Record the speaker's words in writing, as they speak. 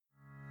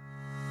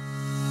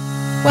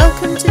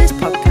Welcome to this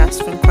podcast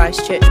from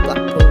Christ Church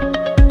Blackpool.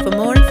 For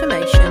more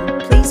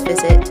information, please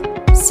visit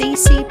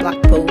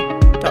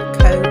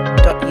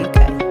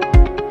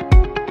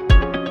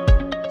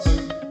ccblackpool.co.uk. So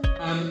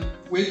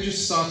we're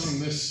just starting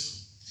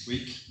this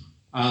week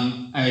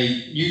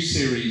a new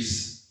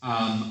series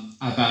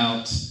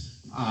about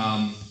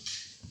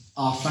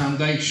our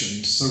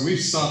foundations. So we've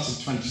started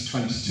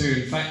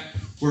 2022. In fact,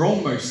 we're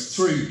almost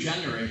through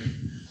January,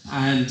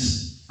 and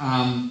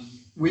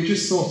we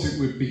just thought it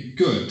would be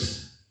good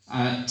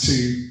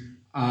to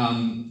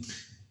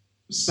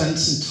spend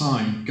some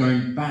time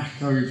going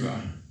back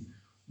over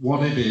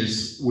what it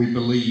is we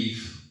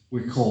believe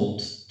we're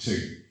called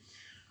to,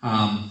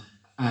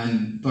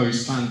 and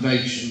those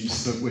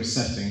foundations that we're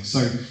setting. So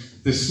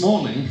this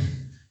morning,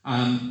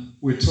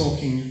 we're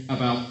talking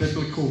about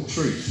biblical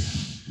truth.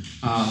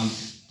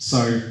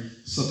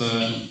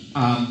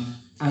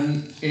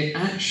 And it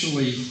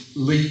actually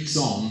leads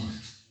on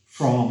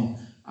from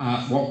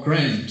what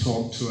Graham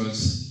talked to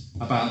us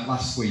about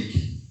last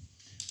week.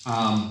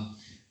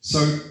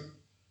 So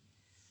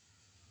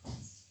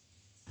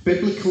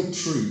biblical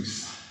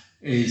truth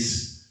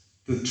is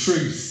the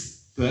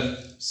truth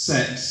that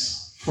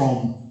sets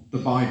from the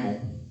Bible.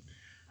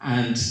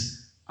 And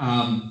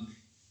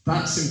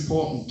that's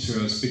important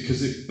to us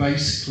because it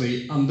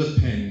basically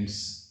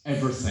underpins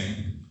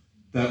everything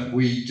that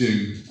we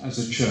do as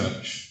a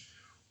church.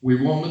 We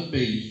want to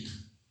be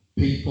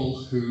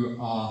people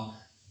who are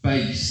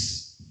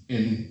based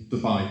in the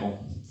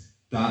Bible.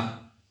 That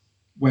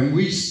when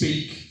we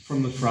speak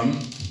from the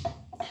front,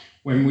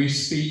 when we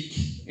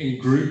speak in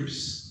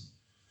groups,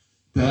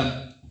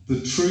 that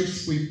the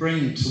truth we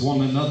bring to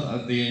one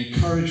another, the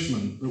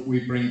encouragement that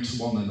we bring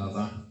to one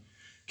another,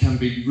 can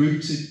be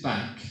rooted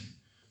back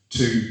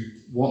to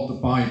what the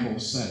Bible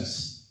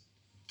says.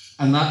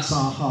 And that's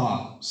our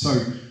heart. So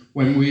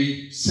when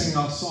we sing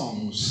our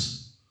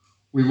songs,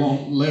 we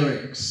want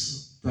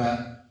lyrics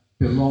that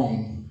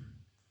belong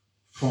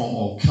from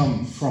or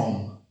come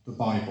from the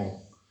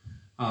Bible.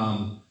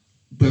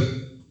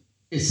 That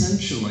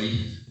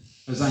essentially,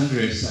 as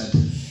Andrea said,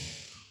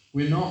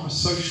 we're not a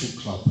social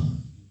club.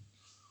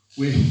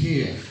 We're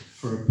here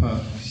for a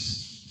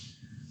purpose.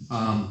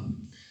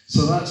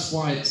 So that's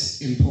why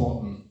it's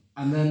important.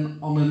 And then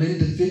on an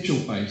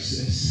individual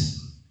basis,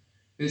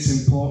 it's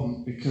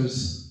important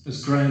because,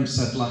 as Graham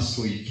said last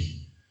week,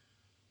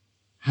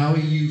 how are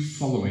you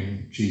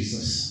following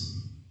Jesus?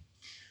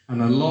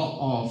 And a lot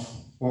of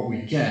what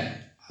we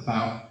get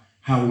about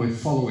how we're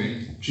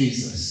following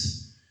Jesus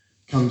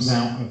comes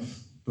out of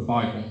the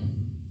Bible.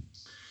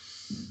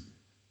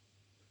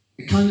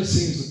 It kind of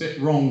seems a bit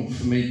wrong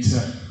for me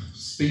to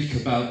speak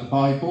about the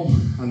Bible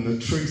and the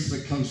truth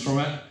that comes from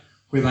it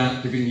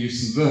without giving you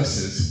some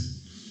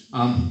verses.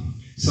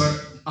 So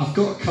I've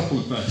got a couple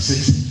of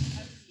verses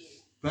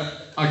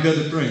that I'm going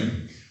to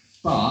bring,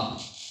 but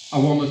I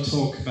want to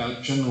talk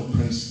about general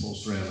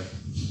principles, really.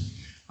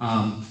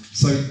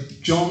 So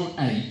John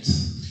 8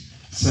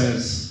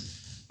 says,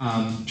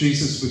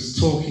 Jesus was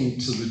talking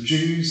to the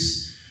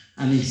Jews,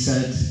 and he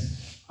said,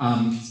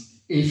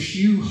 if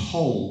you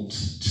hold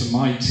to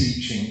my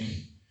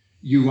teaching,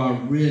 you are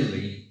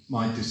really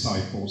my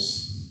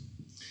disciples.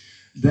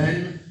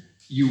 Then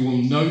you will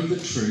know the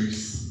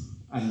truth,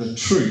 and the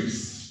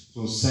truth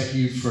will set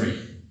you free.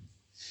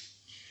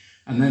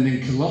 And then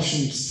in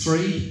Colossians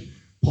 3,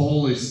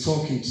 Paul is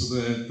talking to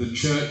the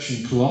church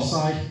in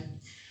Colossae,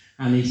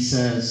 and he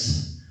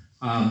says,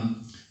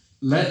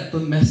 let the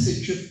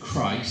message of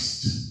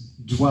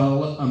Christ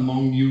dwell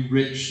among you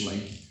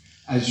richly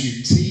as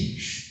you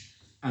teach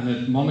and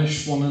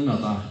admonish one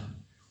another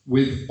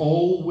with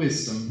all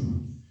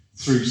wisdom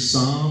through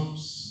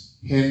psalms,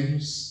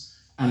 hymns,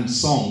 and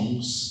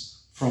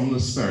songs from the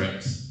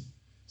Spirit,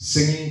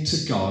 singing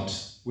to God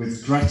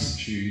with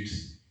gratitude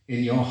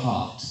in your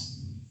heart.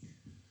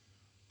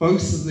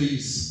 Both of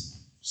these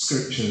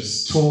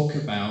scriptures talk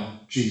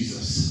about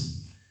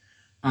Jesus.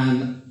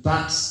 And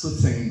that's the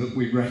thing that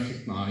we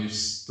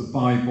recognize. The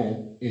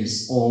Bible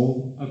is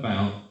all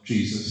about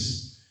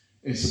Jesus.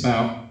 It's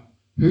about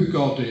who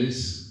God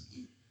is,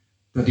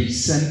 that he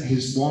sent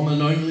his one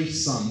and only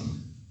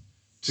Son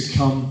to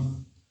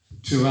come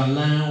to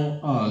allow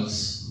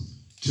us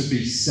to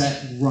be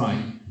set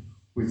right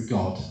with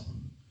God.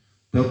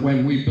 That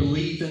when we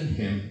believe in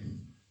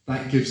him,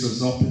 that gives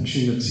us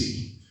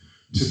opportunity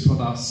to put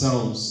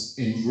ourselves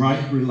in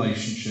right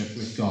relationship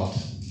with God.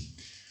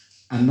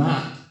 And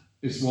that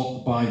is what the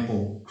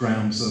Bible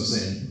grounds us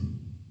in.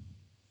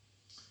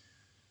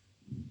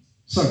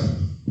 So,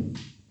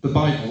 the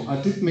Bible. I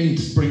did mean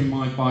to bring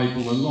my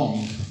Bible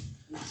along.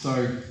 So,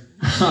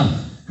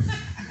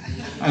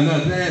 and I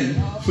then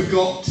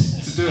forgot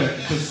to do it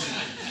because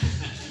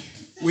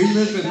we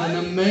live in an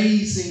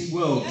amazing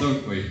world,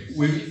 don't we?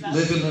 We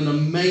live in an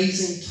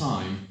amazing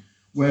time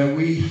where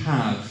we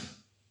have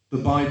the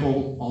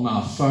Bible on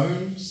our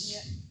phones,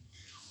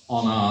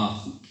 on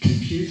our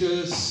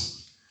computers.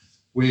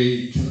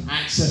 We can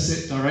access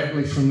it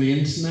directly from the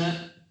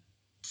internet.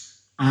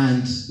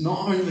 And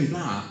not only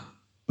that,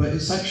 but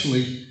it's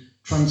actually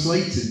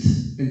translated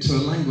into a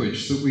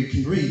language that we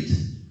can read.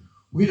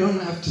 we don't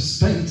have to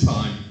spend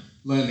time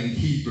learning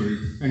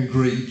Hebrew and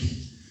Greek,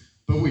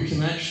 but we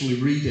can actually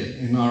read it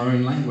in our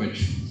own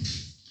language.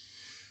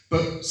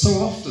 But so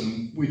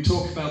often we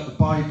talk about the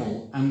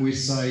Bible and we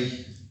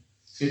say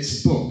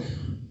it's a book,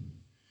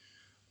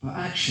 but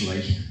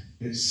actually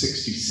it's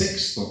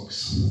 66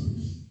 books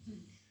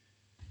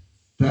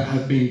that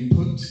have been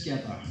put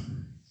together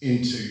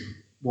into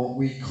what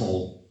we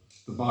call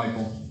the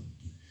Bible.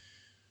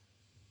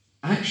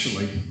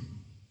 Actually,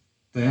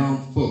 they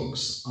aren't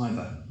books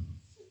either.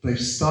 They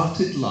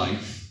started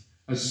life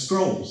as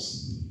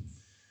scrolls.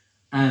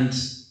 And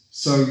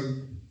so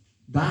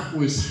that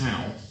was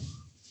how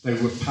they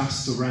were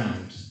passed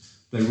around.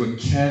 They were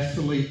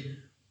carefully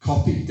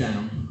copied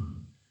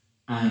down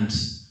and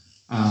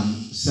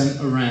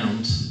sent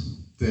around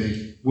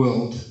the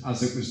world,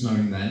 as it was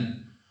known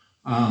then,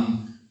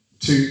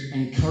 to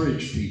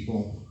encourage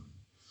people.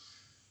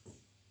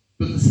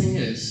 But the thing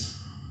is,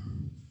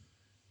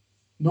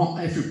 not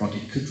everybody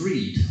could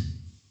read.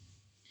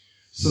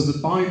 So the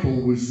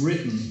Bible was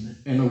written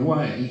in a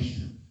way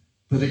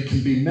that it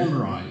can be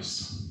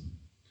memorized.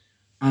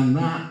 And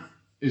that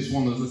is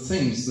one of the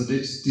things, that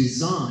it's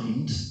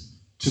designed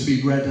to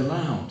be read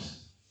aloud.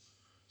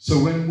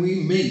 So when we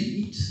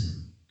meet,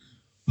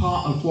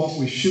 part of what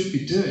we should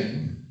be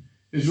doing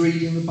is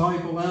reading the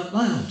Bible out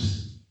loud.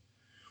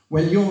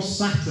 When you're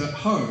sat at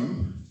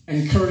home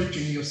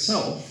encouraging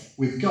yourself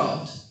with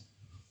God,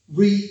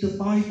 read the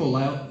Bible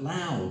out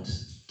loud.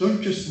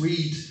 Don't just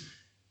read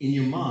in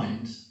your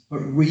mind, but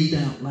read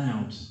out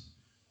loud.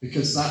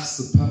 Because that's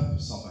the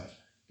purpose of it,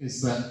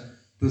 is that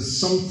there's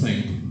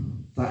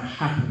something that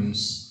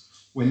happens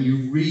when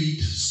you read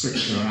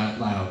Scripture out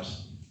loud.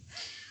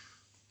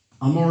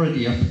 I'm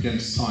already up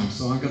against time,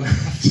 so I'm going to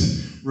have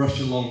to rush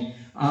along.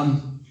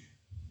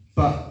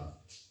 But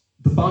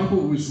the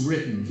Bible was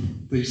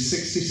written, these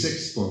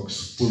 66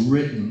 books were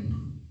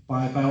written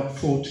by about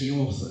 40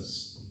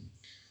 authors.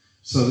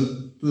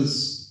 So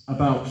there's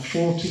about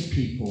 40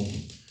 people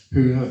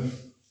who have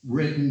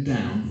written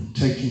down,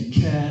 taken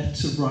care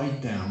to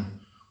write down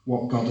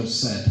what God has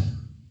said.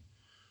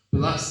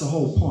 But that's the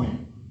whole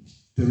point.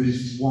 There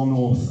is one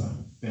author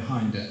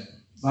behind it.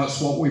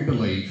 That's what we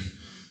believe,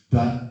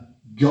 that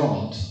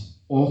God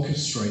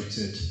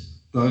orchestrated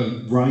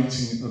the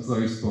writing of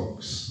those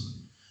books.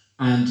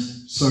 And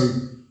so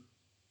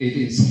it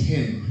is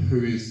him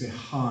who is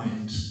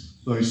behind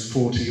those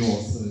 40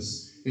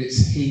 authors.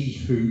 It's he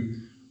who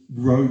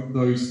wrote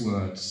those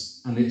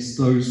words, and it's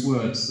those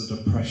words that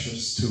are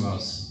precious to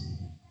us.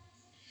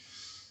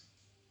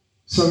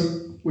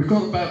 So we've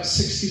got about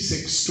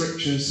 66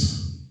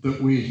 scriptures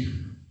that we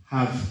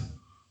have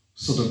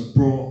sort of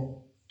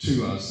brought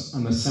to us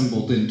and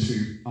assembled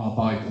into our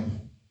Bible.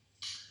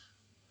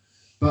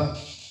 But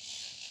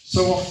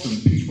so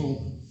often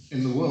people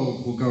in the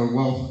world will go,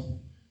 well,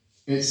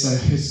 it's a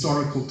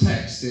historical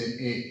text.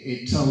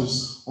 It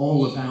tells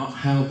all about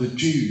how the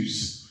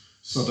Jews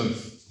sort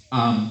of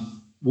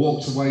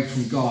walked away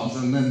from God,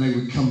 and then they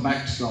would come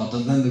back to God,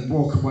 and then they'd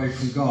walk away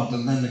from God,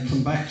 and then they'd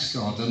come back to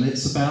God. And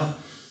it's about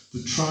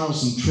the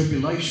trials and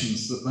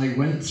tribulations that they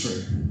went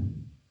through.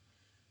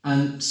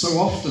 And so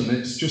often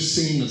it's just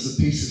seen as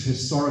a piece of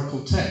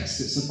historical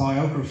text. It's a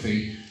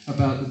biography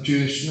about the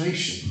Jewish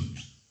nation.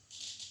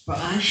 But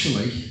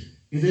actually,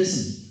 it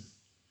isn't.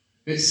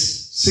 It's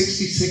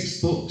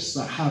 66 books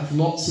that have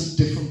lots of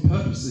different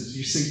purposes.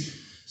 You see,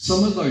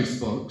 some of those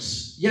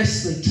books,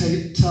 yes,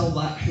 they tell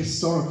that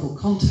historical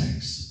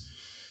context,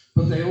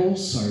 but they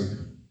also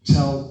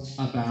tell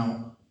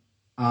about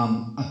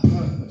a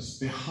purpose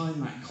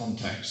behind that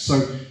context.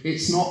 So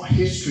it's not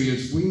history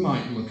as we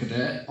might look at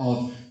it,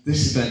 of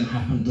this event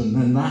happened, and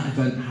then that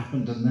event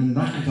happened, and then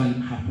that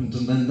event happened,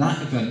 and then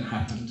that event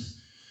happened.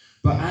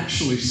 But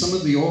actually, some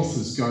of the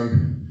authors go,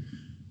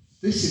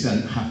 this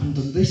event happened,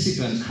 and this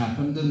event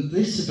happened, and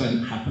this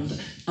event happened.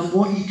 And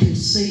what you can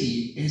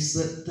see is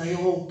that they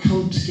all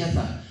come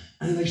together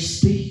and they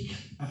speak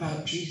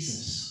about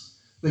Jesus.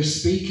 They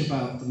speak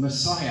about the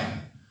Messiah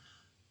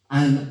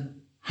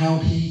and how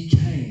he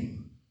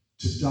came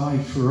to die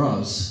for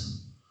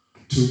us,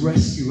 to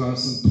rescue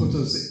us and put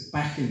us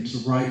back into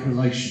right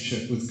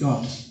relationship with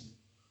God.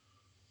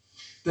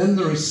 Then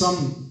there are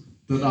some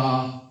that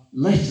are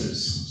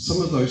letters.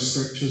 Some of those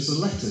scriptures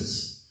are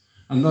letters.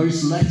 And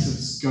those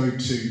letters go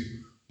to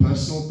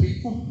personal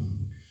people.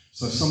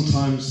 So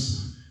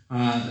sometimes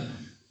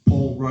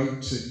Paul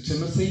wrote to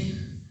Timothy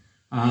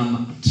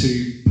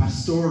to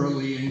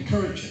pastorally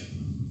encourage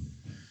him.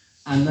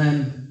 And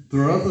then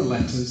there are other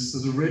letters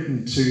that are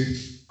written to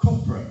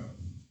corporate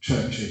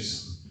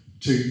churches,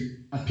 to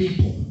a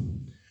people.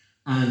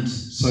 And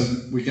so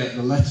we get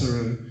the letter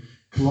of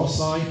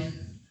Colossae,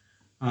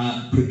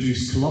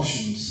 produced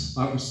Colossians.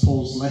 That was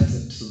Paul's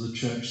letter to the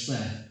church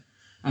there.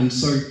 And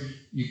so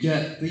you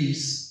get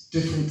these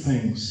different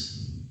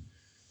things.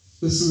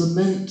 There's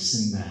laments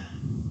in there.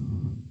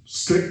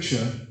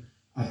 Scripture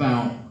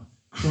about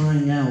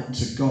crying out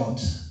to God,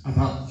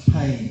 about the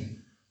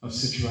pain of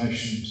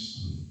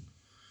situations.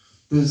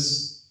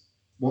 There's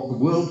what the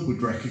world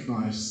would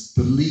recognize,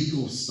 the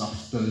legal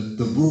stuff,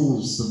 the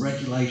rules, the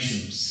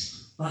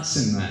regulations. That's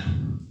in there.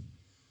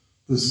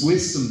 There's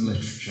wisdom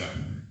literature,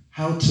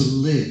 how to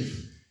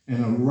live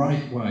in a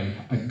right way,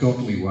 a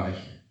godly way.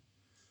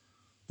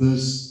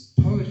 There's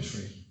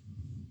poetry,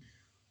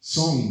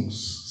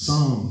 songs,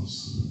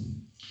 psalms.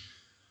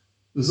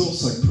 There's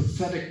also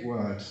prophetic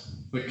word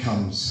that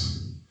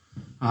comes.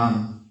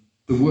 The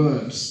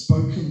word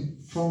spoken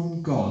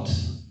from God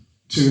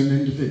to an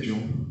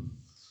individual,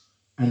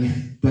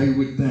 and they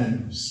would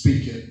then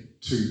speak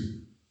it to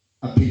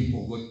a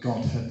people that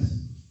God had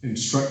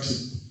instructed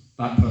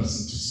that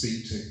person to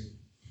speak to.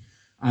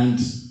 And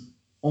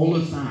all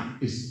of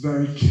that is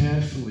very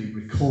carefully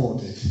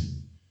recorded.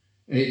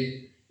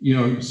 It,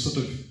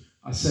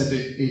 I said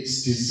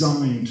it's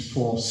designed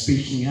for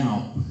speaking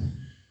out,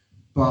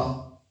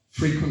 but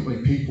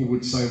frequently people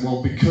would say,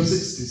 well, because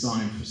it's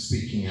designed for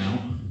speaking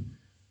out,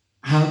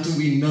 how do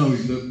we know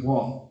that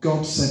what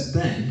God said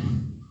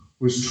then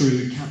was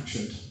truly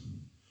captured?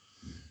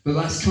 But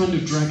that's kind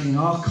of dragging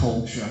our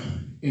culture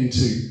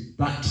into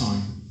that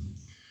time,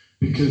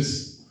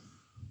 because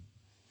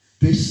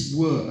this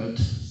word,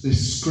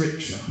 this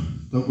scripture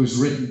that was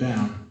written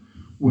down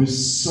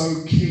was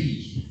so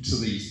key to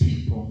these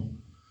people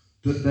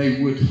that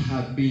they would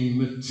have been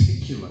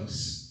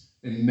meticulous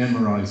in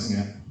memorizing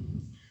it.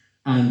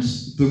 And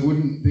there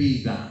wouldn't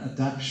be that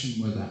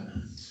adaptation with it.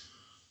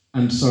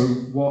 And so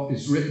what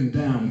is written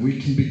down, we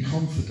can be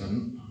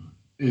confident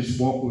is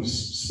what was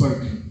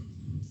spoken.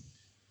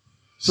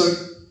 So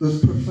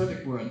there's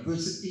prophetic word.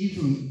 There's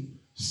even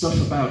stuff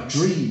about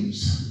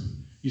dreams.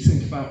 You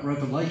think about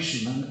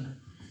Revelation and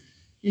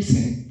you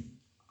think,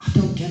 I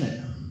don't get it.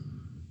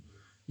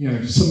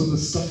 Some of the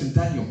stuff in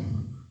Daniel,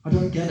 I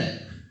don't get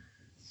it.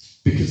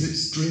 Because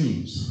it's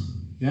dreams,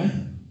 yeah?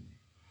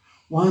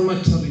 Why am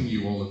I telling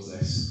you all of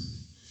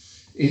this?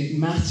 It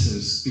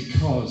matters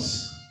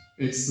because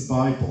it's the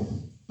Bible,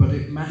 but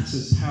it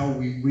matters how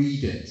we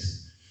read it.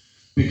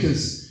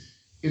 Because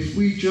if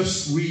we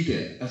just read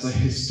it as a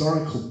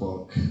historical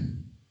book,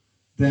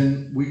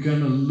 then we're going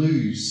to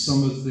lose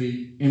some of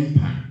the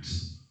impact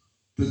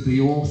that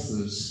the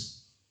author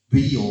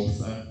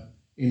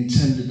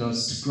intended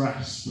us to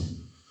grasp.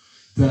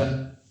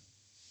 That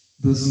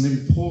there's an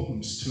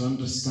importance to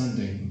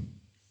understanding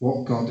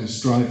what God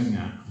is driving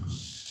at.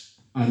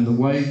 And the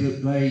way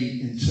that they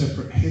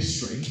interpret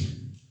history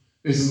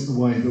isn't the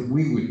way that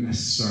we would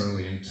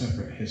necessarily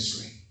interpret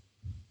history.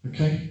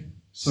 Okay?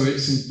 So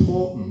it's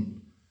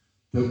important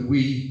that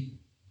we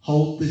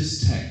hold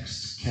this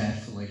text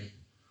carefully,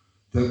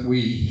 that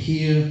we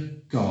hear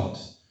God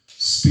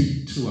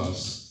speak to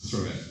us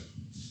through it.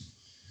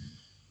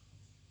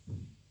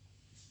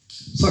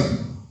 So,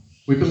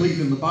 we believe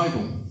in the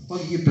Bible.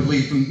 Well, you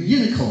believe in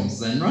unicorns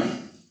then, right?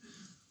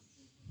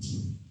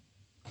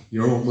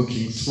 You're all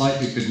looking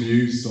slightly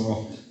bemused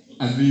or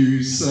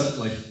amused,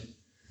 certainly.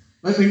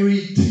 Let me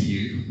read to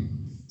you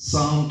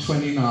Psalm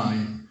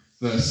 29,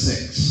 verse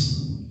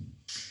 6.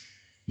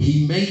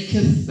 He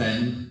maketh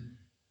them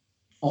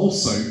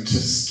also to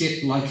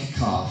skip like a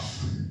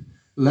calf,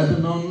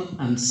 Lebanon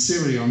and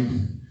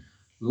Syrian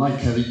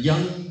like a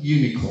young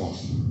unicorn.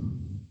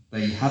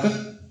 There you have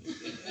it.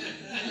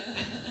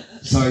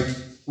 So,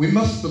 we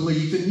must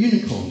believe in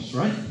unicorns,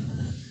 right?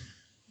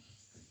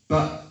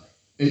 But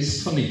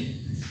it's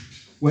funny.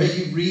 Where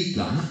you read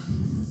that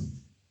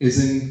is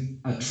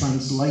in a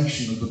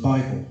translation of the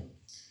Bible.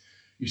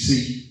 You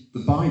see,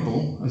 the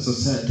Bible, as I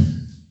said,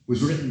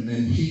 was written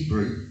in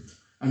Hebrew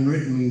and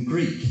written in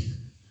Greek.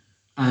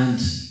 And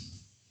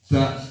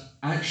that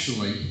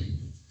actually,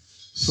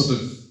 sort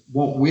of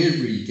what we're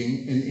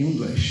reading in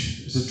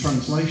English is a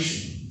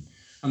translation.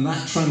 And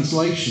that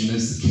translation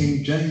is the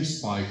King James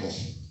Bible.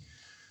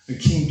 And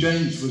King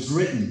James was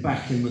written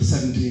back in the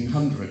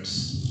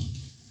 1700s,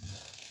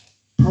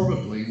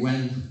 probably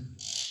when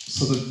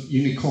sort of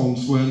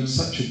unicorns weren't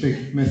such a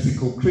big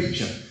mythical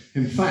creature.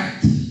 In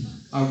fact,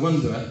 I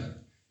wonder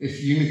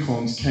if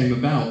unicorns came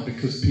about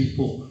because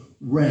people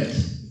read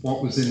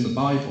what was in the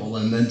Bible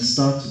and then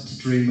started to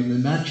dream and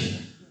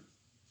imagine.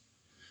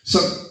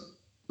 So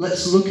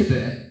let's look at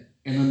it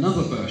in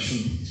another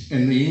version,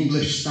 in the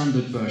English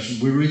Standard Version.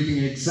 We're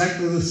reading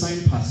exactly the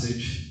same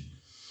passage.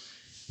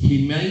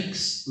 He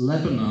makes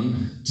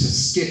Lebanon to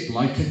skip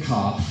like a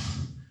calf,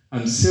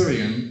 and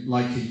Syrian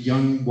like a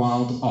young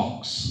wild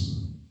ox.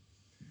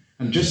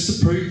 And just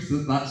to prove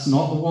that that's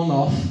not a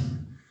one-off,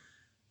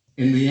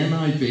 in the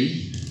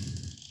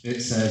NIV, it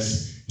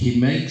says,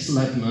 he makes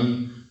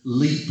Lebanon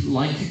leap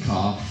like a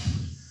calf,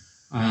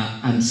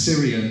 and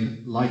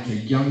Syrian like a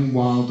young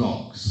wild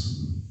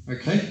ox.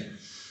 Okay?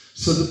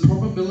 So the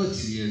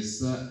probability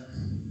is that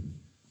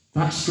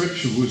that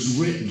scripture was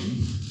written.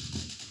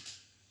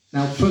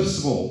 Now, first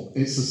of all,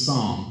 it's a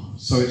psalm,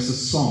 so it's a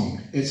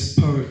song, it's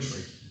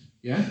poetry,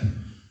 yeah?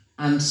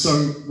 And so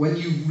when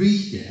you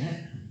read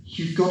it,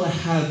 you've got to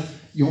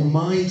have your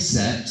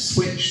mindset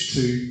switched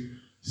to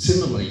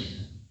simile,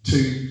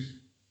 to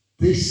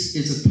this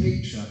is a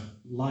picture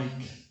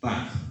like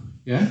that,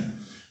 yeah?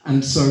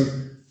 And so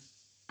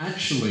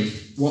actually,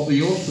 what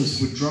the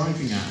authors were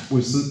driving at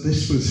was that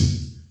this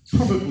was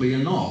probably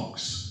an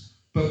ox,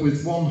 but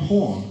with one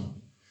horn.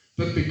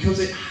 But because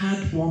it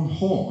had one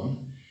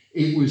horn,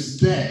 it was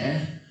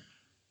there,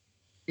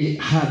 it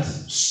had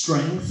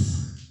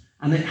strength,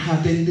 and it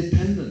had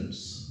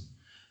independence.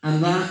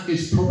 And that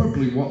is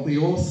probably what the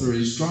author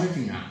is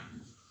driving at,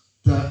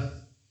 that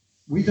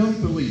we don't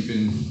believe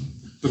in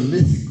the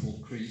mythical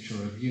creature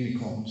of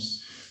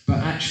unicorns, but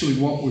actually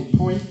what we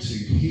point to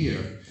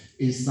here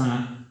is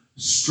that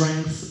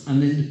strength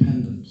and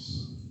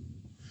independence.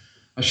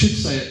 I should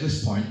say at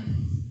this point,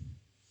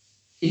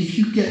 if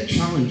you get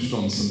challenged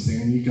on something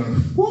and you go,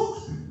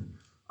 what?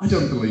 I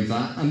don't believe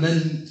that, and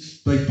then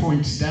they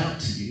point it out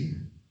to you,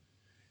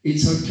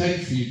 it's okay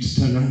for you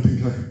to turn around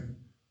and go,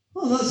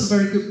 oh, that's a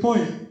very good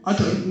point. I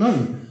don't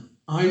know.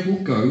 I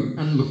will go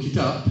and look it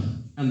up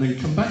and then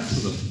come back to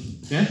them.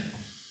 Yeah?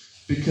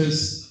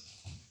 Because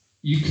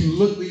you can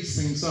look these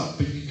things up,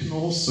 but you can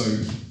also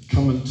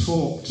come and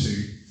talk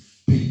to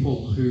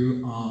people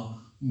who are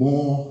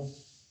more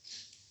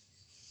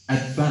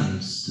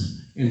advanced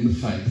in the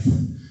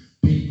faith,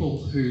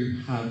 people who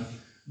have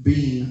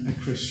been a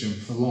Christian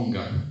for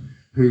longer,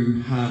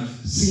 who have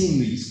seen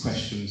these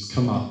questions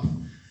come up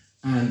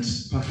and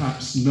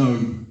perhaps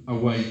know a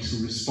way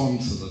to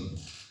respond to them.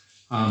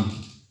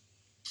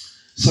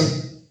 So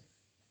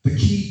the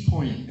key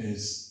point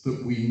is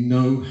that we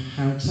know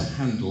how to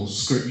handle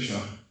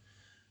Scripture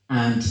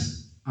and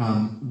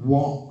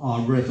what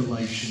our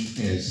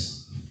revelation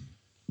is.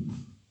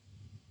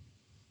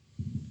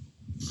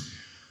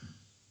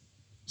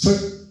 So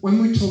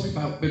when we talk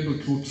about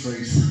biblical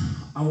truth,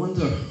 I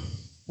wonder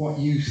what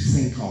you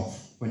think of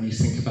when you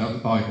think about the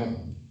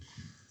Bible.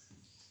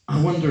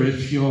 I wonder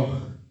if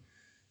you're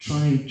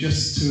trying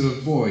just to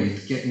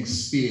avoid getting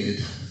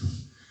speared.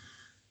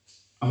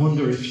 I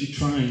wonder if you're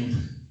trying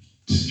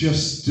to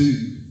just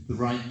do the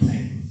right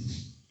thing.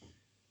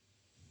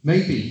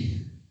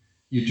 Maybe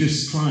you're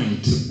just trying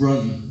to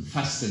run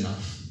fast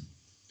enough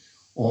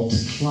or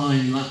to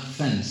climb that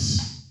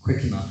fence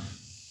quick enough.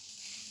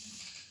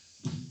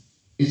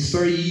 It's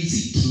very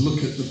easy to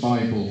look at the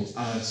Bible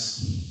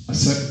as a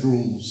set of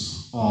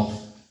rules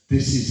of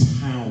this is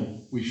how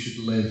we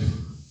should live.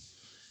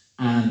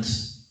 And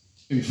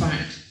in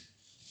fact,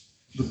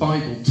 the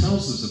Bible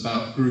tells us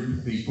about a group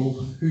of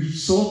people who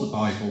saw the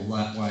Bible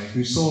that way,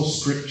 who saw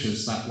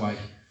scriptures that way.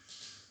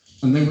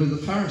 And they were the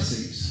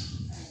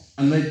Pharisees.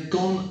 And they'd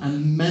gone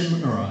and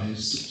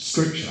memorized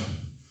scripture.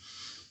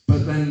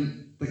 But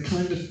then they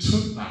kind of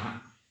took that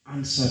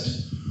and said,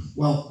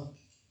 well,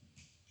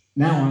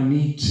 now I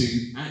need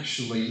to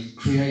actually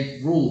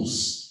create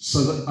rules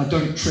so that I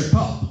don't trip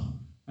up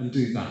and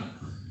do that.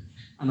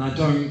 And I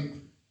don't,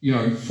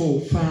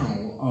 fall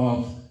foul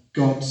of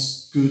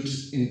God's good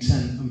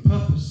intent and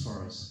purpose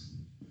for us.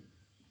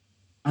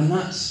 And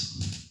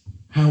that's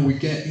how we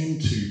get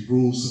into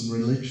rules and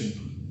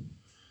religion.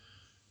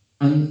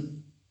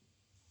 And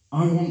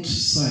I want to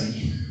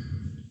say,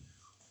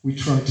 we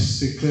try to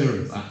steer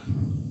clear of that.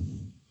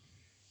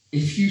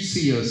 If you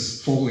see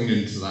us falling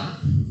into that,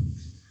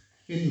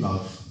 in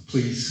love,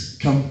 please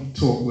come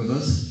talk with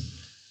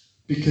us,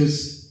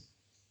 because,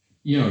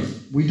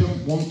 we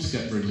don't want to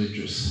get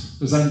religious.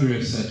 As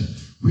Andrea said,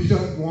 we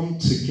don't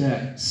want to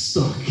get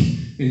stuck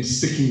in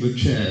sticking the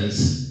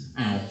chairs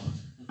out,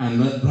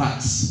 and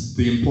that's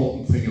the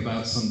important thing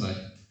about Sunday.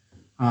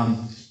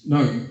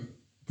 No,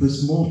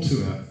 there's more to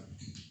it.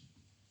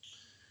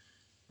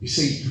 You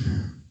see,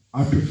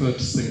 I prefer to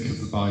think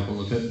of the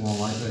Bible a bit more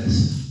like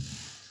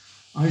this.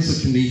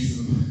 Isaac and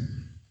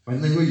Ethan,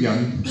 when they were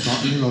young,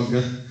 not any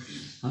longer,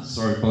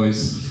 sorry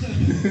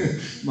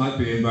boys, might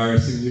be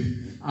embarrassing you,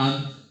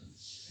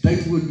 they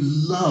would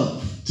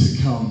love to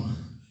come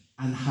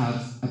and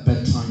have a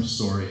bedtime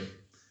story.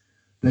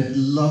 They'd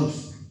love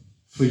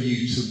for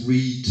you to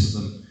read to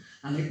them.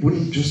 And it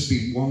wouldn't just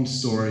be one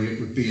story,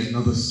 it would be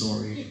another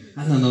story,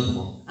 and another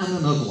one, and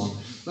another one.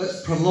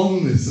 Let's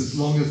prolong this as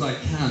long as I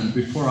can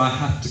before I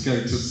have to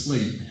go to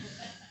sleep.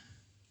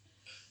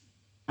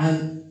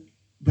 And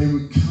they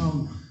would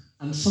come.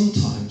 And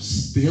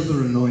sometimes, the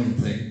other annoying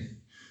thing,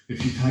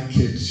 if you've had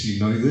kids, you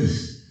know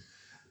this,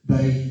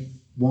 they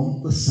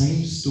want the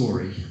same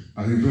story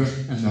over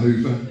and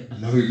over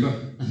and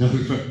over and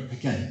over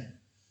again.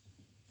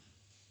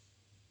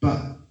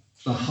 But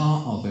the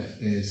heart of it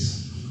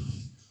is,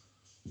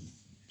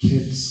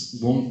 kids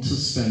want to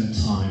spend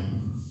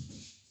time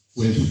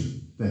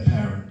with their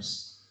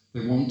parents.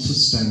 They want to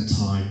spend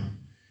time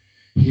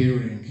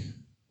hearing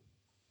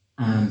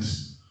and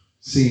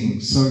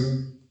seeing.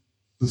 So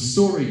the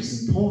story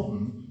is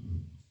important,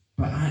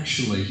 but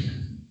actually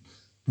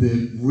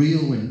the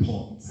real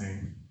important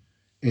thing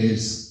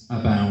is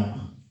about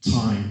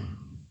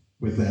time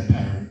with their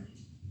parent.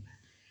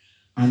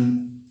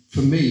 And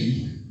for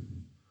me,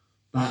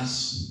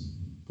 that's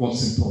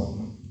what's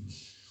important.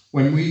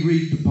 When we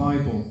read the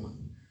Bible,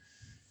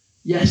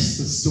 yes,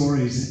 the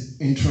story is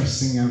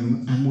interesting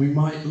and we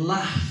might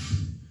laugh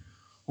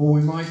or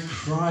we might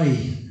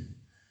cry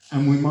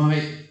and we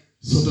might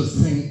sort of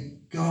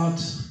think, God,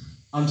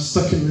 I'm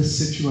stuck in this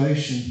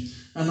situation.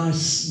 And I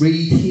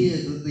read here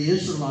that the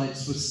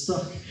Israelites were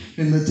stuck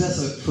in the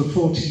desert for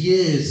 40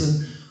 years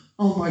and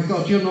oh my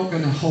God, you're not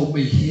going to hold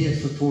me here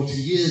for 40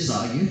 years,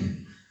 are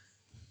you?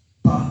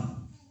 But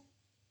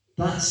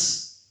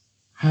that's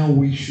how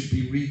we should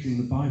be reading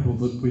the Bible,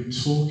 that we're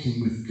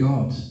talking with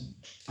God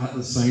at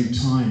the same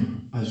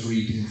time as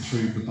reading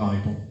through the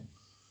Bible.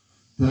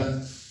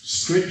 That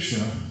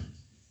Scripture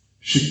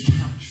should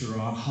capture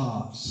our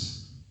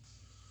hearts,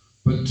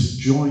 but to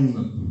join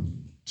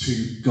them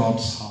to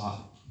God's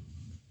heart.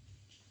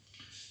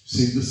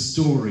 See, the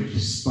story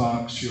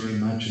sparks your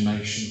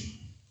imagination.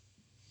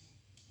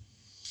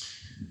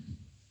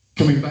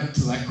 Coming back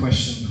to that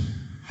question,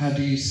 how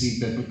do you see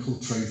biblical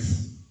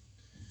truth?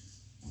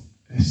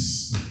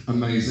 It's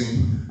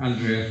amazing.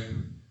 Andrea,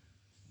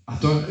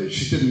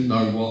 she didn't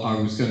know what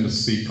I was going to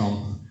speak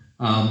on,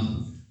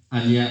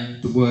 and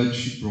yet the word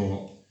she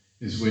brought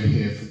is we're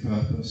here for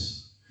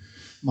purpose.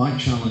 My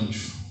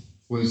challenge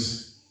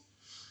was,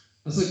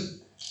 as a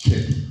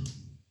kid,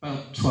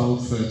 about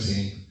 12,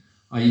 13,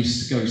 I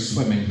used to go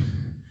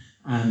swimming,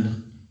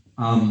 and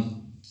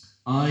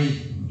I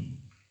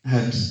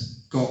had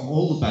got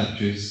all the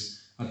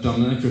badges, I'd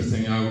done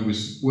everything, I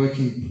was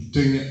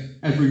doing it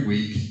every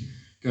week,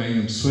 going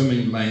and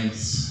swimming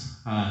lengths,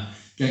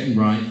 getting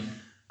right,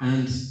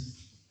 and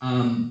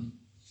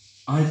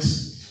I'd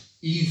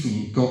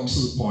even got to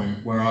the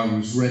point where I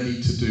was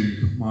ready to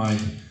do my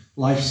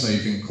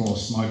life-saving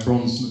course, my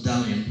bronze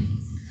medallion,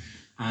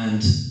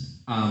 and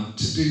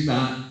to do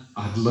that,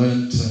 I'd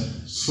learned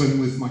to swim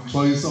with my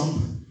clothes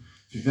on.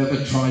 If you've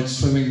ever tried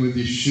swimming with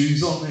your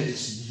shoes on,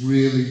 it's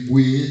really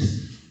weird,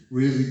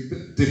 really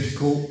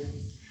difficult.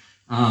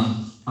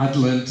 I'd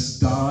learned to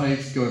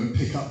dive, go and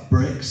pick up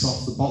bricks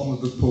off the bottom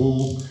of the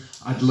pool.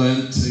 I'd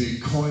learned to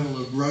coil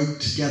a rope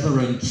together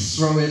and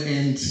throw it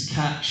in to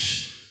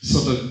catch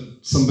sort of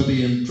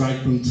somebody and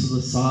drag them to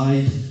the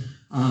side.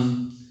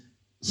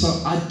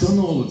 So I'd done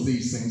all of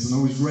these things and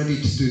I was ready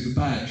to do the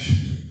badge.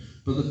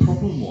 But the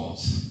problem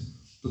was,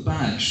 the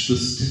badge, the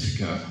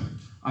certificate,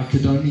 I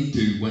could only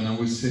do when I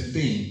was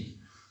 15.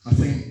 I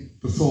think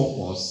the thought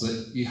was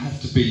that you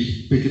have to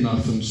be big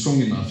enough and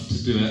strong enough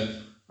to do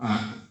it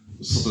at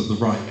sort of the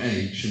right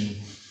age, and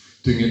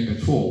doing it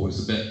before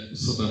was a bit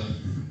sort of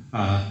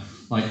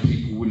like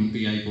people wouldn't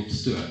be able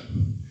to do it.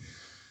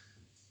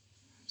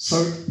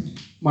 So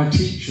my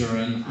teacher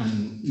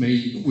and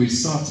me, we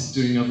started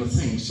doing other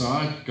things. So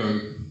I'd go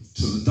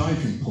to the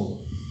diving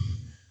pool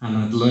and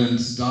I'd learn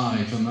to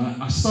dive, and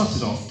I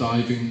started off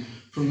diving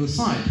from the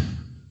side,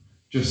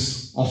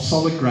 just off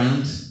solid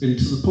ground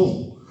into the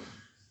pool.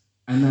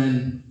 And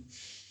then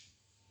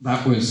I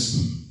got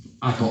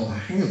the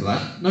hang of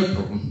that, no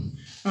problem.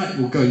 Right,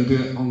 we'll go and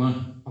do it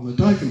on the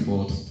diving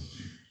board.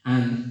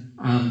 And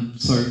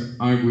so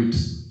I would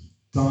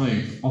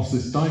dive off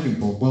this diving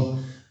board.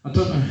 Well, I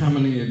don't know how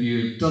many of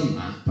you have done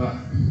that, but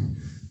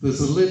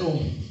there's a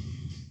little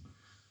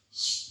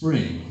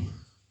spring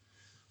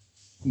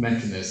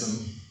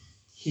mechanism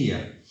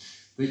here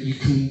that you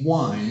can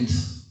wind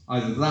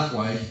either that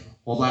way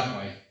or that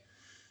way.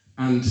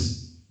 And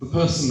the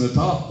person at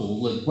our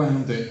pool had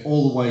wound it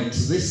all the way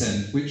to this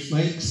end, which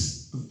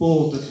makes the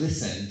board at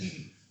this end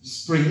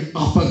spring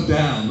up and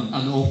down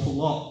an awful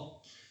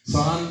lot. So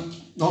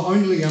not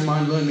only am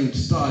I learning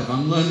to dive,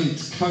 I'm learning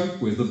to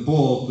cope with a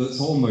board that's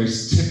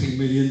almost tipping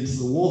me into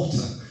the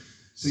water.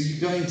 So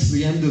you're going to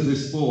the end of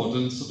this board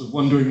and sort of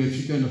wondering if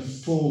you're going to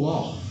fall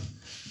off.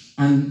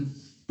 And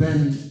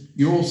then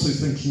you're also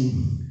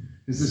thinking,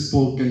 is this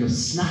board going to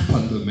snap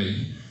under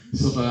me?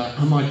 Sort of,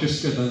 am I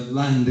just going to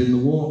land in the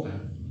water?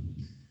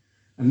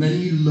 And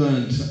then you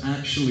learn to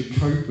actually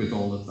cope with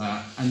all of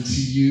that and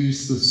to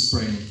use the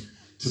spring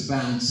to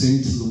bounce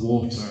into the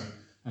water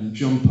and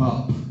jump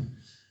up.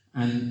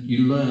 And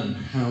you learn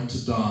how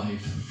to dive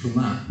from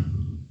that.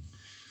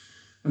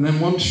 And then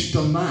once you've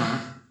done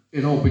that,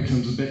 it all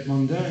becomes a bit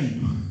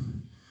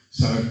mundane.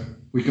 So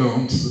we go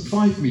onto the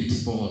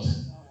 5-meter board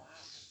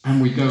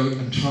and we go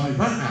and try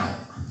that out.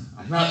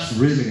 And that's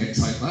really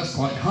exciting, that's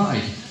quite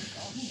high.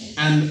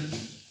 And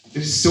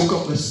it's still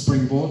got this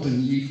springboard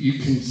and you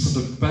can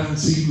sort of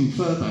bounce even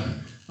further.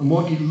 And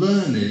what you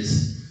learn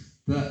is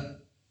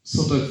that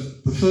sort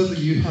of the further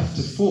you have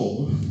to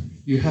fall,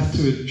 you have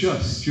to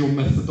adjust your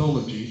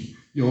methodology,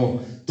 your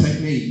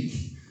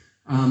technique,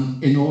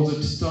 in order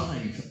to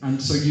dive.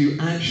 And so you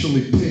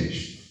actually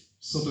pitch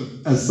sort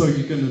of as though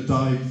you're going to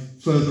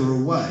dive further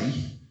away,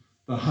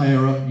 the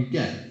higher up you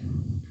get.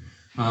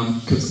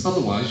 Because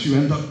otherwise you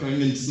end up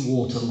going into the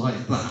water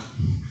like that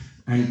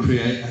and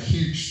create a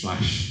huge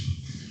splash,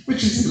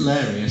 which is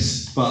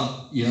hilarious,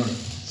 but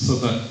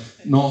sort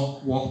of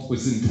not what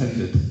was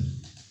intended.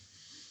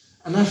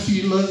 And after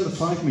you learn the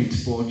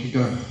 5-meter board, you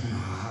go,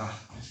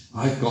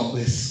 I've got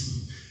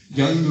this.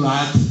 Young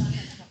lad,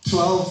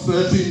 12,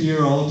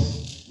 13-year-old,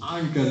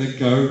 I'm going to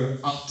go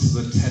up to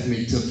the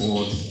 10-meter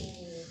board.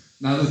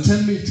 Now, the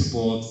 10-meter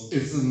board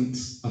isn't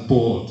a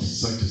board,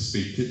 so to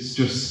speak. It's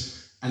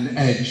just an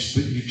edge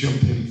that you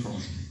jump in from.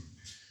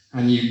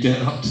 And you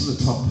get up to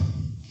the top.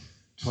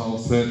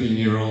 12,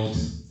 13-year-old.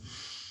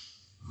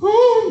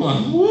 Oh,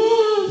 my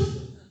word!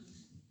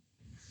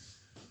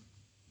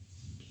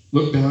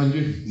 Look behind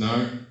you.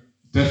 No.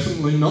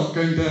 Definitely not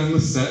going down the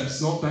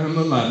steps, not down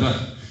the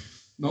ladder,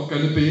 not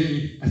going to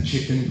be a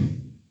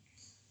chicken.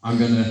 I'm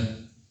going to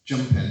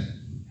jump in.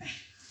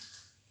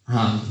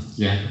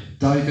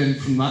 Dive in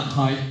from that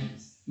height.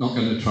 Not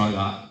going to try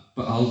that,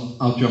 but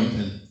I'll jump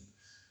in.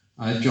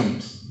 I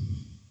jumped.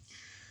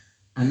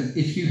 And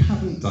if you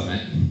haven't done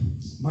it,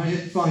 my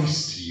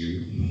advice to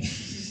you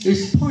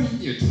is point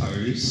your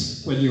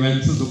toes when you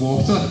enter the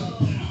water.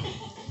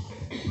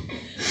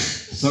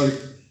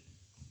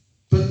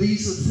 But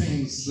these are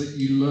things that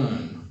you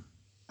learn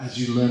as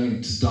you're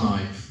learning to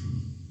dive.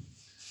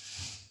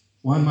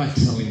 Why am I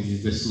telling you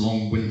this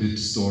long-winded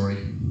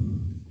story?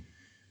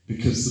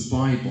 Because the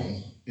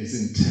Bible is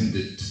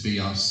intended to be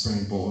our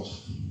springboard.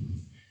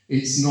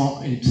 It's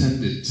not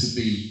intended to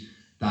be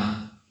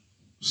that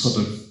sort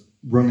of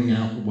running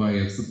out the way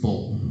of the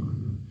bull,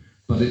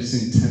 but it's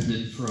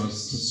intended for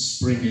us to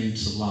spring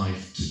into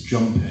life, to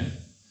jump in.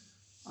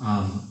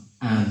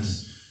 And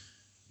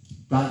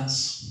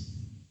that's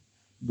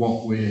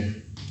what we're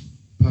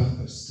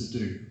purposed to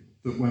do.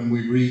 That when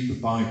we read the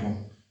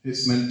Bible,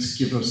 it's meant to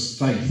give us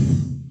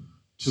faith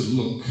to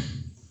look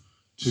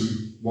to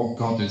what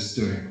God is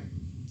doing.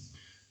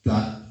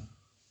 That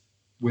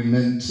we're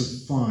meant to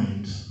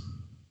find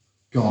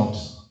God,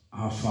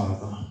 our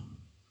Father.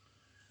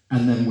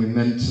 And then we're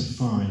meant to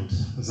find,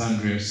 as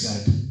Andrea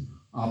said,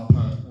 our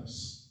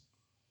purpose,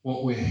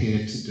 what we're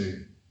here to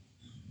do.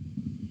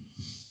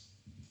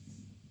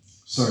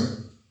 So,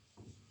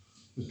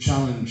 the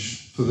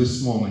challenge for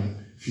this morning,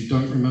 if you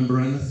don't remember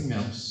anything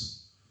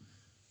else,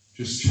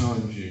 just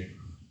challenge you.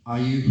 Are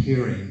you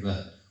hearing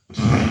the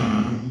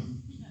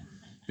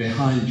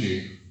behind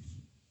you?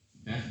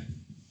 Yeah?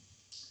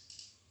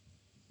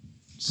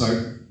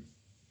 So,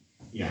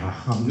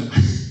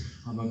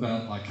 I'm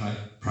about like I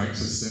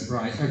practiced it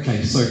right.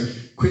 Okay, so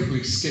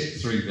quickly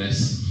skip through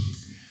this.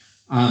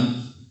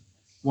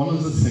 One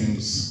of the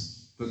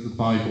things that the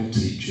Bible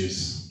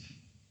teaches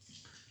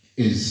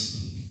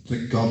is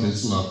that God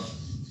is love.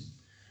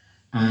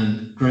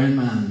 And Graham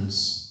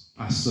Manns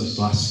asked us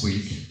last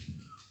week,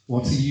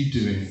 what are you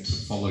doing to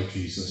follow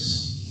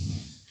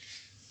Jesus?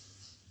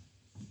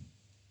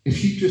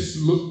 If you just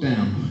look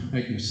down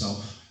at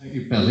yourself, at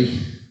your belly,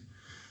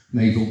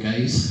 navel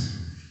gaze,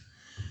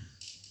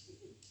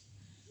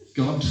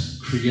 God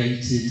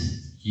created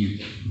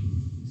you.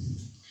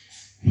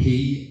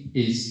 He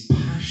is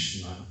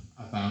passionate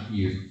about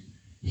you.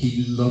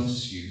 He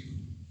loves you.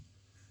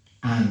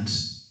 And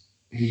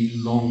he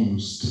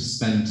longs to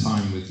spend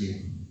time with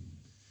you.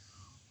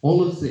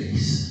 All of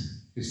this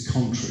is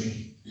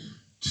contrary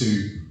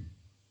to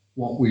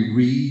what we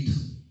read,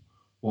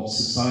 what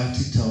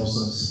society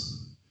tells us,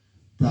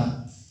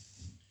 that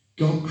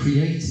God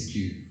created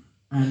you.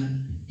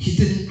 And he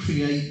didn't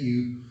create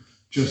you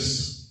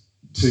just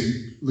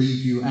to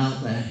leave you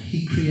out there.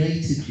 He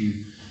created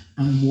you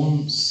and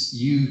wants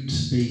you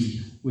to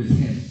be with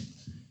him.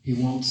 He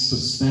wants to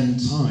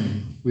spend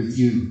time with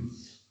you.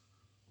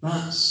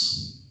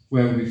 That's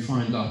where we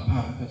find our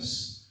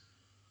purpose.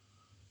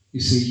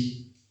 You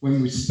see,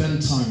 when we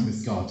spend time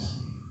with God,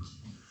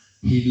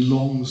 he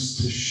longs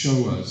to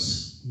show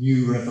us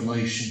new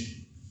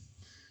revelation.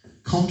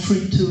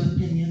 Contrary to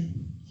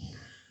opinion,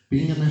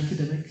 being an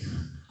academic,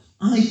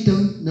 I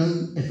don't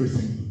know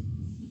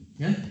everything.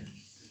 Yeah?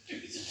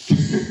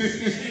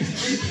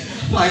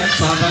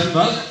 Thanks, Adam,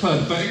 that's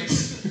perfect.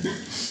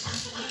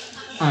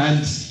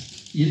 And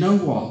you know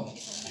what?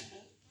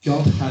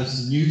 God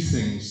has new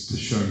things to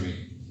show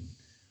me.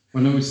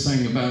 When I was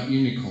saying about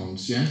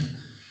unicorns, yeah?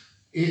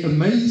 It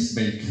amazed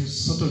me because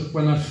sort of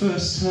when I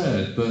first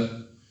heard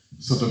that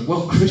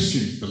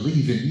Christians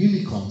believe in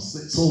unicorns,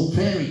 it's all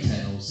fairy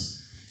tales.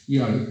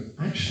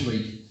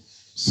 Actually,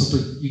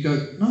 you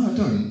go, no, I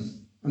don't.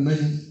 And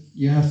then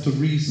you have to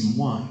reason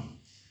why.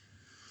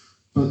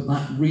 But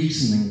that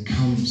reasoning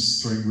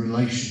comes through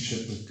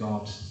relationship with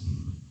God,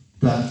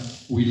 that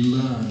we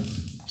learn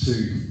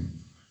to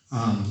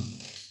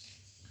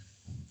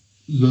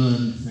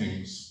learn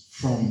things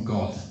from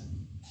God.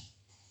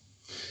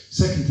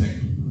 Second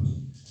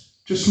thing,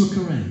 just look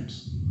around.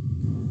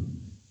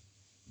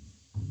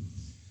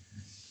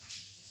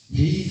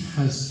 He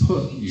has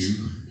put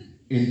you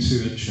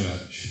into a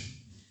church,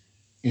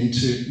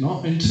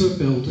 not into a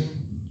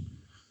building,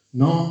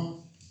 not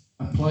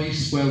a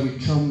place where we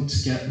come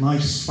to get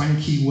nice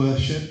swanky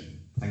worship.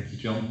 Thank you,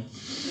 John.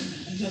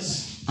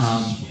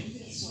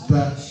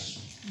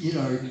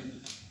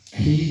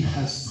 He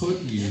has put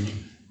you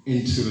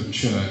into a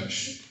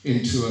church,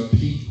 into a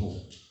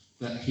people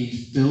that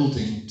he's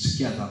building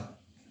together.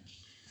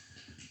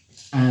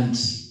 And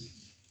the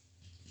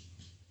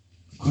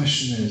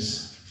question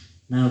is,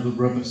 now the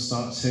rubber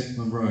starts hitting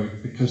the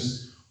road,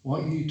 because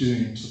what are you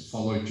doing to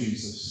follow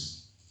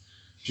Jesus?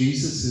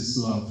 Jesus is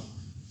love.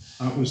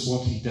 That was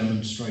what he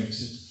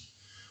demonstrated,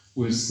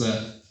 was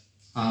that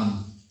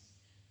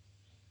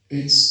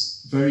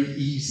it's very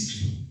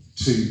easy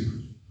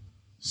to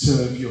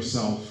serve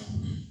yourself.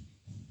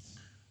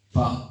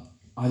 But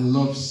I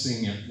love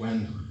seeing it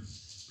when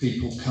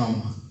people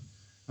come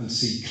and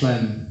see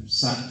Clem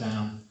sat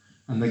down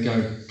and they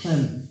go,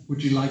 Clem,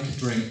 would you like a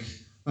drink?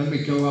 Let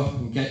me go up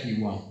and get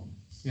you one.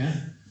 Yeah?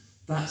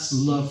 That's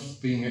love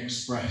being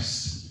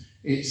expressed.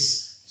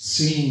 It's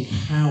seeing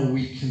how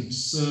we can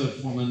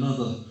serve one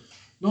another,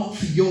 not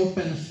for your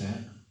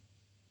benefit,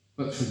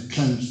 but for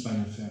Clem's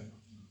benefit,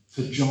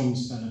 for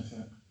John's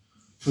benefit,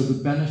 for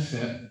the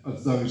benefit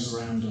of those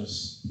around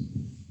us.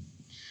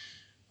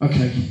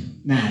 Okay,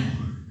 now,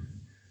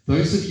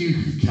 those of you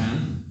who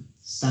can,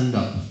 stand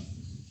up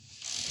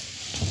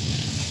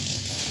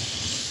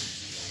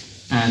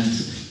and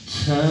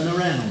turn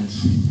around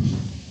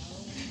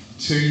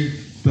to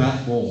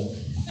that wall.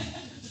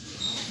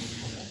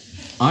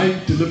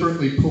 I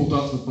deliberately pulled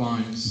up the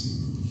blinds.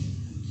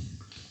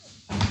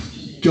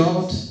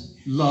 God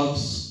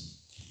loves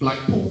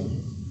Blackpool.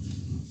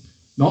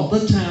 Not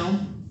the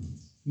town,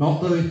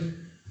 not the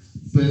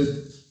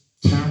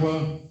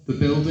tower, the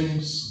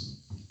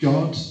buildings.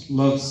 God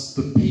loves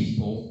the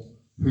people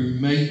who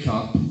make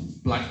up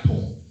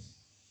Blackpool.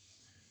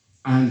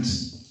 And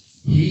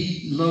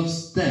he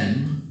loves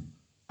them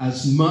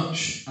as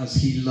much as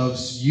he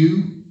loves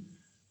you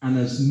and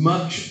as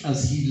much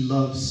as he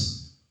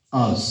loves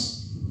us.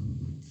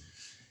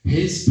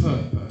 His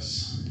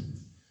purpose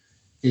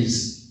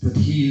is that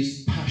he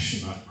is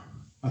passionate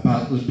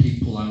about the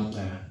people out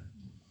there.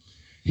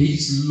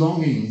 He's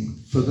longing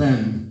for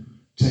them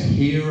to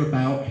hear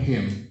about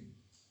him,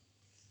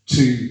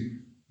 to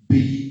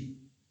be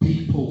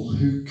people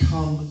who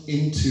come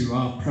into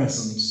our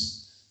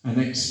presence and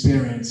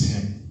experience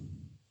him.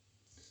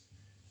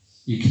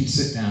 You can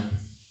sit down.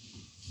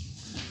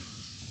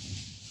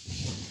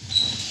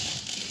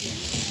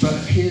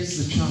 But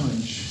here's the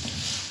challenge.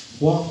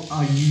 What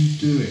are you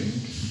doing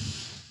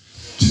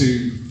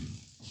to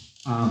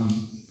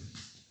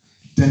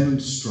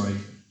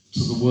demonstrate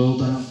to the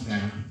world out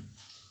there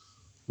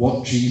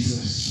what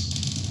Jesus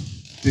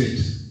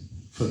did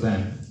for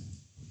them?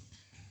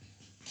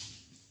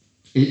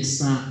 It's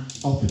that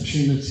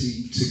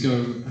opportunity to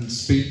go and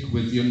speak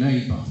with your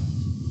neighbour.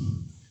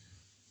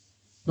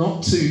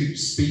 Not to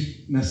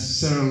speak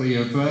necessarily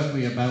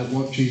overtly about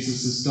what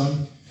Jesus has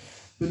done,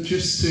 but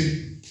just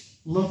to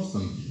love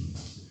them.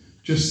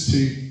 Just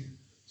to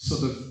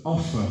sort of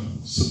offer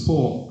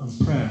support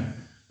and prayer.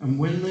 And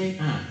when they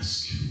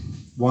ask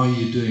why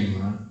you're doing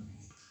that,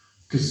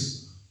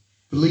 because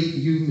believe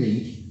you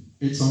me,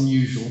 it's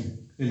unusual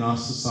in our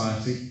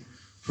society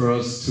for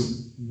us to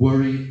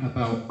worry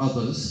about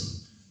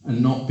others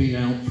and not be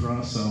out for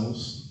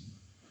ourselves.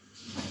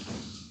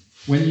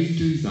 When you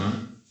do that,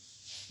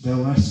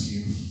 they'll ask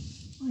you,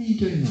 why are you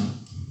doing that?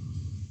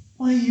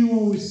 Why are you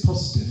always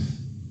positive?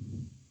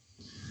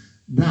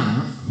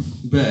 That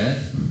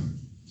there,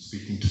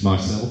 speaking to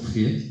myself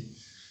here,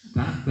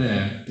 that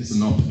there is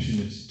an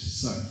opportunity to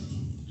say,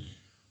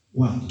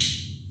 well,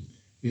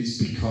 it's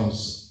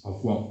because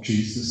of what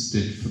Jesus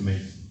did for me.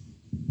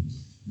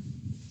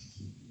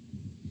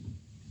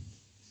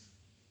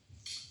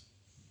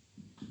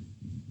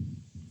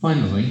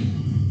 Finally,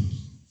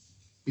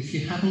 if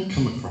you haven't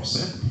come across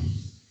it,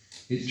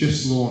 it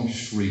just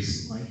launched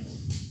recently.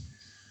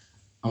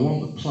 I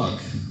want to plug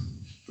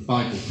the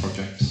Bible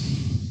Project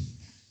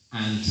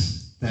and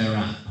their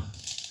app.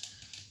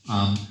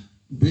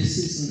 This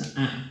is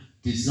an app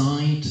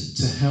designed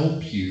to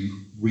help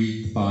you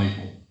read the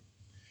Bible.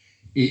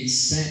 It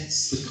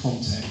sets the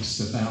context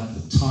about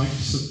the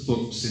types of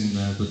books in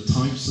there, the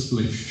types of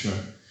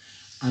literature,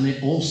 and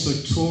it also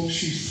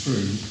talks you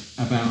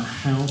through about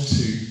how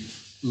to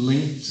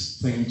link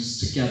things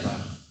together,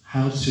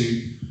 how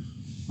to,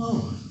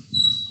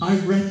 I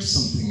read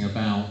something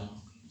about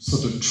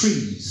sort of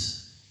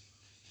trees,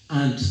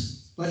 and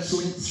let's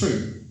link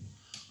through.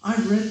 I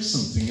read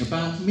something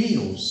about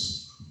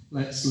meals.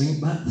 Let's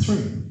link that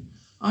through.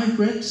 I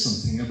read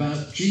something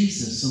about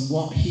Jesus and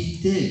what he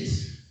did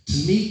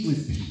to meet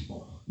with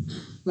people.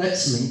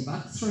 Let's link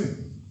that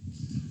through.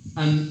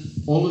 And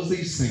all of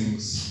these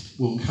things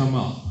will come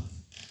up.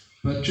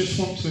 But just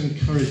want to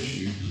encourage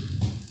you,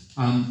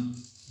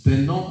 they're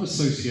not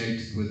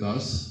associated with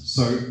us,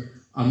 so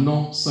I'm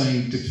not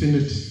saying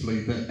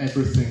definitively that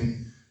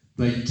everything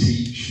they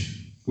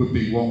teach would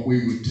be what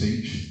we would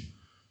teach.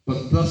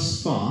 But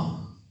thus far,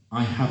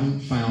 I haven't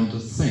found a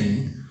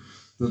thing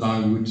that I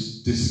would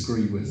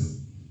disagree with.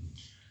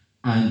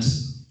 And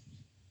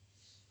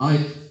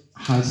it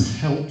has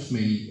helped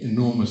me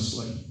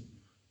enormously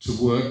to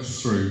work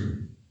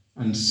through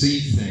and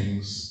see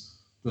things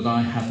that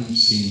I hadn't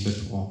seen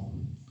before.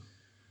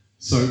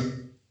 So,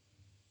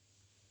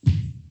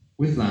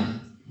 with that,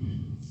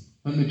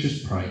 let me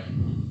just pray.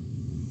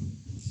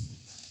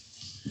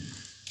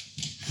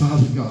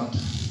 Father God,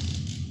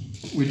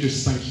 we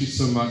just thank you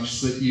so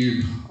much that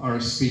you are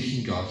a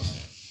speaking God,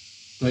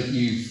 that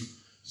you've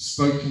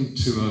spoken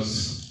to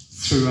us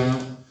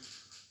throughout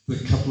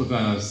the couple of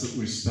hours that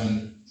we've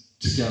spent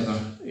together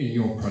in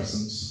your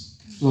presence.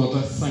 Lord,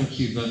 I thank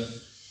you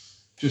that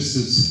just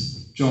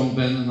as John,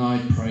 Ben and I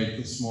prayed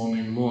this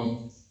morning,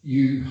 Lord,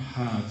 you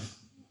have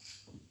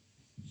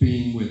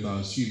been with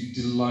us, you've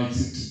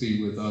delighted to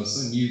be with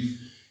us, and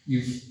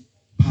you've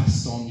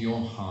passed on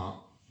your heart.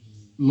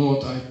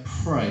 Lord, I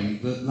pray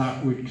that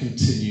that would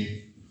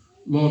continue.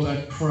 Lord,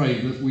 I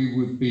pray that we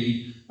would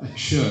be a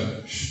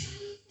church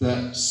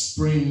that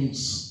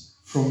springs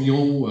from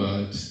your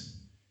word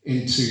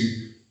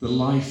into the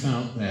life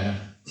out there,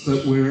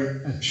 that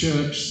we're a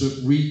church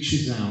that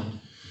reaches out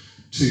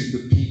to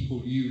the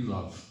people you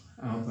love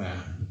out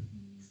there.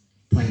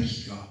 Thank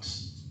you, God.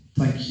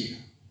 Thank you.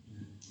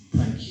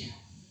 Thank you.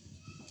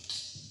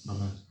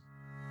 Amen.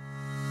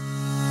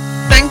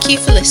 Thank you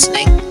for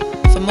listening.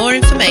 For more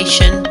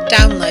information,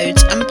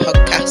 downloads and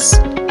podcasts,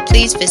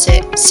 please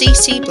visit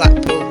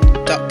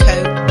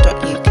ccblackpool.co.uk.